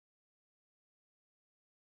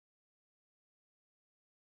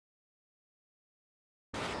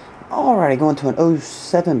Alrighty, going to an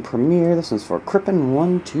 07 Premier. This one's for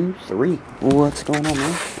Cripin123's. What's going on,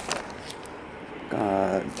 man?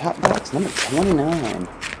 Top box number 29.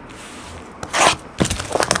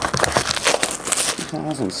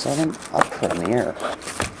 2007, a Premier.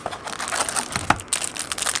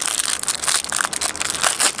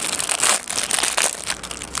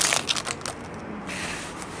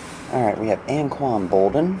 Alright, we have Anquan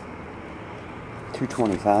Bolden,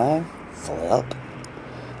 225, flip.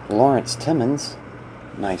 Lawrence Timmons,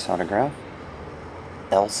 nice autograph.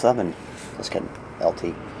 L7, just kidding,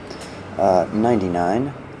 LT.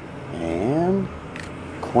 99, and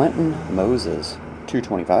Quentin Moses,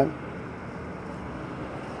 225.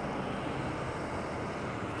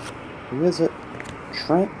 Who is it?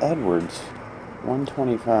 Trent Edwards,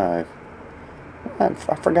 125.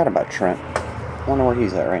 I forgot about Trent. Wonder where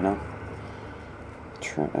he's at right now.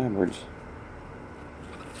 Trent Edwards.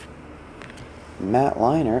 Matt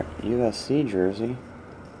Leinart, USC jersey,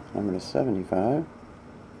 number to 75.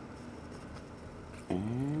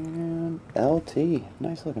 And LT,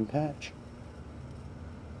 nice looking patch.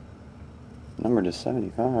 Number to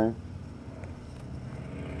 75.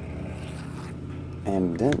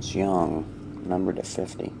 And Vince Young, number to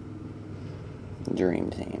 50. Dream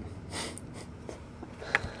Team.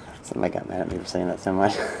 Somebody got mad at me for saying that so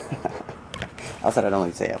much. I said I'd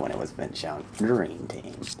only say it when it was Vince Young. Dream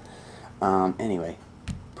Team. Anyway,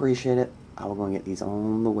 appreciate it. I will go and get these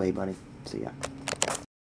on the way, buddy. See ya.